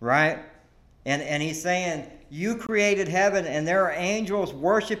 right? And he's saying, you created heaven and there are angels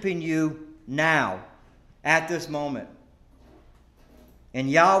worshiping you now, at this moment. And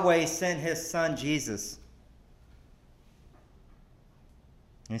Yahweh sent his son Jesus.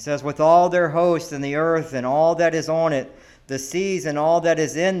 And he says, with all their hosts and the earth and all that is on it, the seas and all that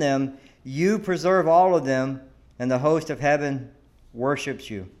is in them, you preserve all of them, and the host of heaven worships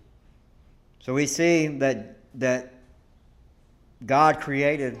you. So we see that God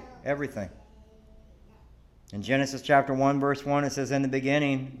created everything. In Genesis chapter 1, verse 1, it says, in the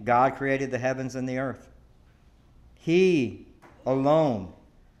beginning, God created the heavens and the earth. He alone,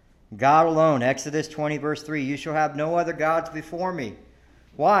 God alone. Exodus 20, verse 3, you shall have no other gods before me.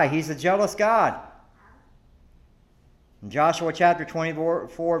 Why? He's a jealous God. In Joshua chapter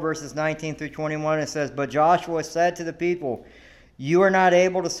 24, verses 19 through 21, it says, but Joshua said to the people, you are not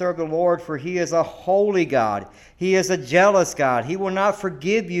able to serve the Lord, for he is a holy God. He is a jealous God. He will not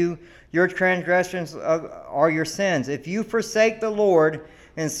forgive you your transgressions or your sins. If you forsake the Lord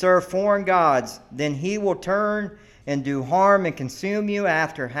and serve foreign gods, then he will turn and do harm and consume you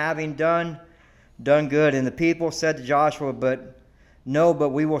after having done good. And the people said to Joshua, but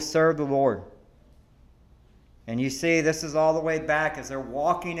we will serve the Lord. And you see, this is all the way back as they're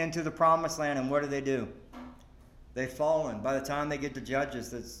walking into the promised land, and what do? They've fallen. By the time they get to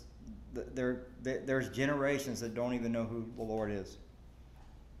Judges, there's generations that don't even know who the Lord is.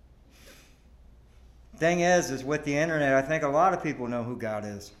 Thing is with the internet, I think a lot of people know who God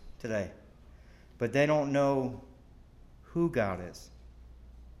is today. But they don't know who God is.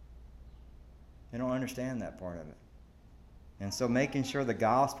 They don't understand that part of it. And so making sure the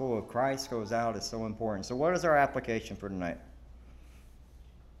gospel of Christ goes out is so important. So what is our application for tonight?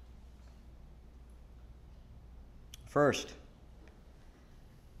 First,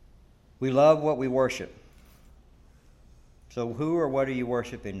 we love what we worship. So who or what are you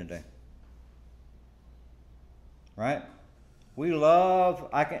worshiping today? Right? We love,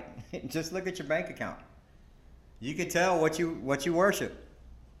 I can just look at your bank account. You can tell what you worship.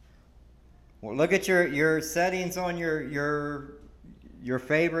 Well, look at your settings on your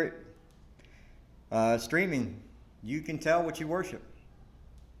favorite streaming. You can tell what you worship.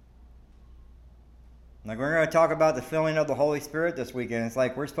 Like, we're going to talk about the filling of the Holy Spirit this weekend. It's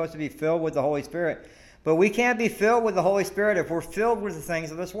like we're supposed to be filled with the Holy Spirit. But we can't be filled with the Holy Spirit if we're filled with the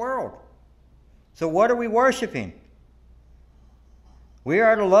things of this world. So what are we worshiping? We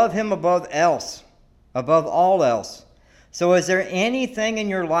are to love him above all else. So is there anything in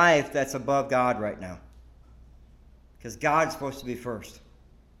your life that's above God right now? Because God's supposed to be first.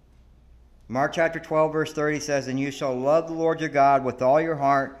 Mark chapter 12, verse 30 says, and you shall love the Lord your God with all your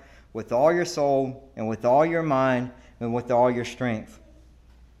heart, with all your soul, and with all your mind, and with all your strength.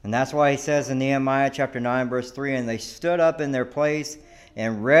 And that's why he says in Nehemiah chapter 9, verse 3, and they stood up in their place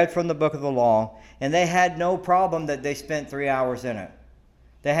and read from the book of the law, and they had no problem that they spent 3 hours in it.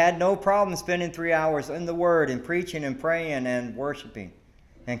 They had no problem spending 3 hours in the Word and preaching and praying and worshiping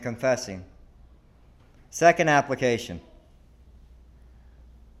and confessing. Second application.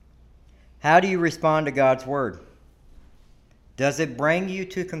 How do you respond to God's Word? Does it bring you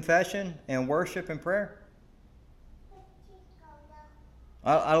to confession and worship and prayer?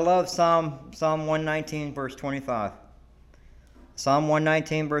 I love Psalm 119, verse 25. Psalm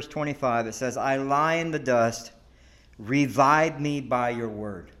 119, verse 25, it says, I lie in the dust, revive me by your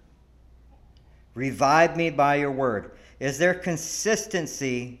word. Revive me by your word. Is there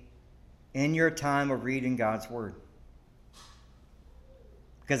consistency in your time of reading God's word?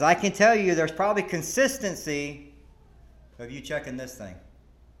 Because I can tell you there's probably consistency of you checking this thing.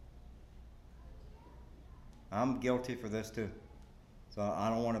 I'm guilty for this too. So I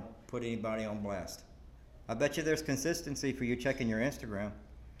don't want to put anybody on blast. I bet you there's consistency for you checking your Instagram.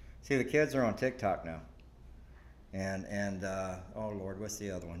 See, the kids are on TikTok now. And oh Lord, what's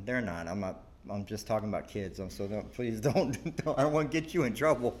the other one? They're not. I'm just talking about kids. Please don't. I don't want to get you in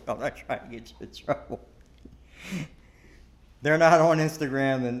trouble. I'm not trying to get you in trouble. They're not on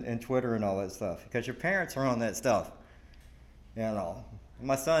Instagram and Twitter and all that stuff because your parents are on that stuff. You know,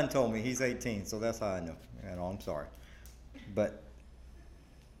 my son told me he's 18, so that's how I know. You know, I'm sorry, but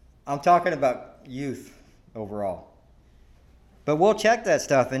I'm talking about youth overall. But we'll check that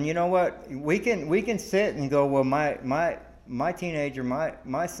stuff, and you know what? We can sit and go, well, my teenager,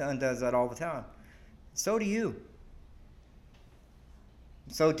 my son does that all the time. So do you.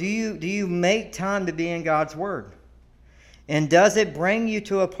 So do you make time to be in God's Word? And does it bring you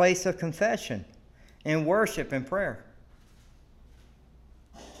to a place of confession and worship and prayer?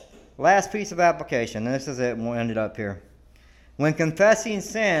 Last piece of application, and this is it, and we'll end it up here. When confessing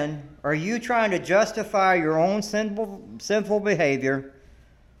sin, are you trying to justify your own sinful behavior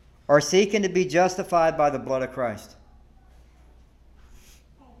or seeking to be justified by the blood of Christ?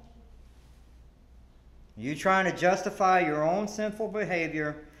 Are you trying to justify your own sinful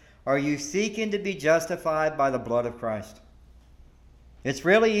behavior or are you seeking to be justified by the blood of Christ? It's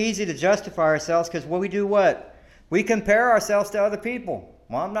really easy to justify ourselves because we do what? We compare ourselves to other people.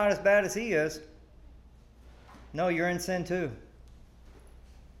 Well, I'm not as bad as he is. No, you're in sin too.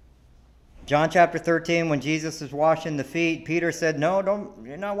 John chapter 13, when Jesus is washing the feet, Peter said, no,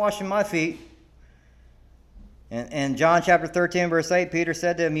 you're not washing my feet. And John chapter 13, verse 8, Peter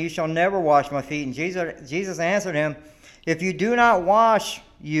said to him, you shall never wash my feet. And Jesus answered him, if you do not wash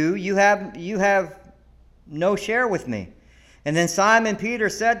you have no share with me. And then Simon Peter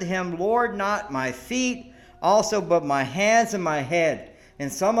said to him, Lord, not my feet also, but my hands and my head.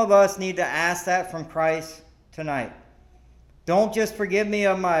 And some of us need to ask that from Christ tonight. Don't just forgive me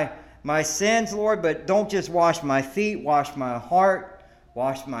of my sins, Lord, but don't just wash my feet, wash my heart,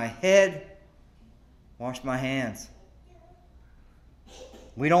 wash my head, wash my hands.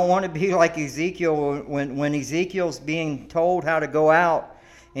 We don't want to be like Ezekiel when Ezekiel's being told how to go out.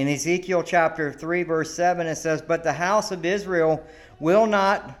 In Ezekiel chapter 3, verse 7, it says, but the house of Israel will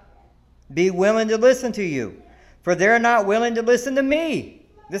not be willing to listen to you, for they're not willing to listen to me.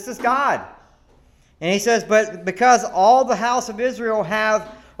 This is God. And he says, but because all the house of Israel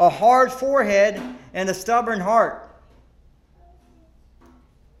have a hard forehead and a stubborn heart.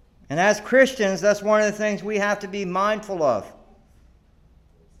 And as Christians, that's one of the things we have to be mindful of.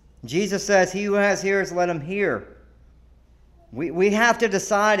 Jesus says, he who has ears, let him hear. We have to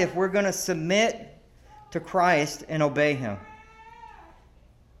decide if we're going to submit to Christ and obey him.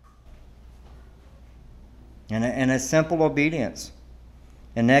 And a simple obedience.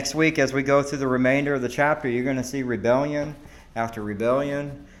 And next week, as we go through the remainder of the chapter, you're going to see rebellion after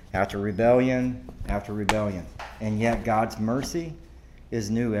rebellion after rebellion after rebellion. And yet God's mercy is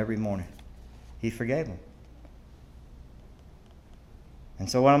new every morning. He forgave them. And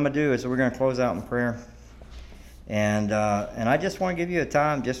so what I'm going to do is we're going to close out in prayer. And I just want to give you a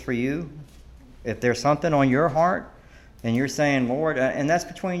time just for you. If there's something on your heart and you're saying, Lord, and that's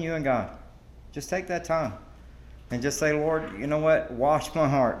between you and God, just take that time and just say, Lord, you know what? Wash my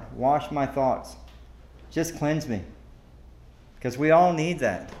heart. Wash my thoughts. Just cleanse me. Because we all need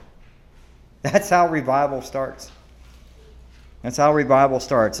that. That's how revival starts. That's how revival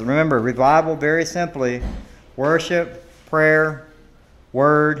starts. And remember, revival, very simply, worship, prayer,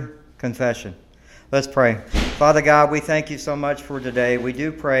 word, confession. Let's pray. Father God, we thank you so much for today. We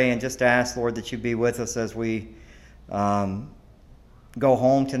do pray and just ask, Lord, that you be with us as we go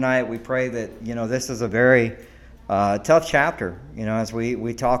home tonight. We pray that, this is a very tough chapter, as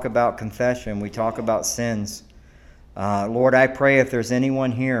we talk about confession, we talk about sins. Lord, I pray if there's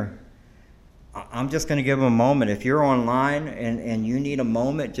anyone here I'm just going to give them a moment. If you're online and you need a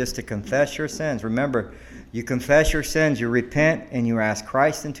moment just to confess your sins, remember, you confess your sins, you repent, and you ask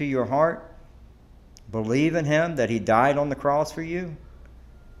Christ into your heart. Believe in him that he died on the cross for you.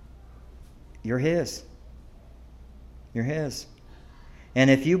 You're his. You're his. And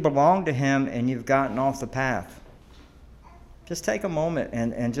if you belong to him and you've gotten off the path, just take a moment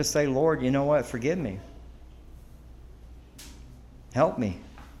and just say, Lord, you know what? Forgive me. Help me.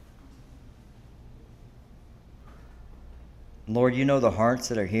 Lord, you know the hearts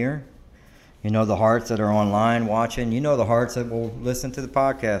that are here. You know the hearts that are online watching. You know the hearts that will listen to the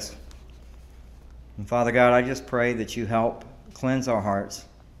podcast. And Father God, I just pray that you help cleanse our hearts.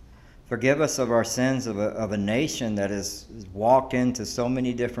 Forgive us of our sins of a nation that has walked into so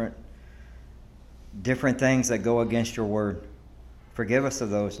many different things that go against your word. Forgive us of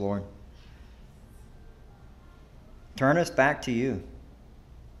those, Lord. Turn us back to you.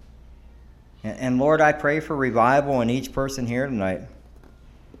 And Lord, I pray for revival in each person here tonight.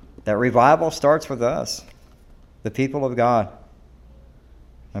 That revival starts with us, the people of God.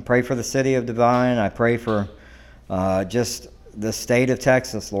 I pray for the city of Divine. I pray for just the state of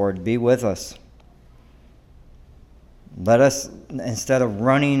Texas, Lord. Be with us. Let us, instead of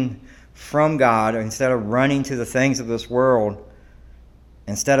running from God, or instead of running to the things of this world,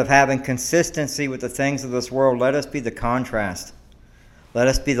 instead of having consistency with the things of this world, let us be the contrast. Let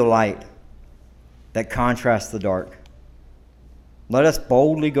us be the light that contrasts the dark. Let us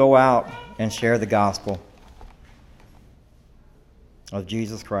boldly go out and share the gospel of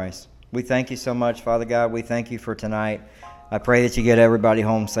Jesus Christ. We thank you so much, Father God. We thank you for tonight. I pray that you get everybody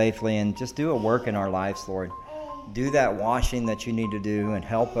home safely and just do a work in our lives, Lord. Do that washing that you need to do and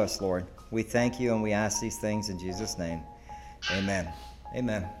help us, Lord. We thank you and we ask these things in Jesus' name. Amen.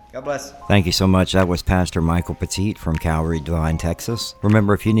 Amen. God bless. Thank you so much. That was Pastor Michael Petit from Calvary Divine, Texas.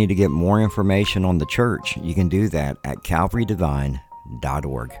 Remember, if you need to get more information on the church, you can do that at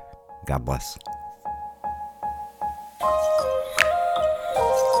calvarydivine.org. God bless.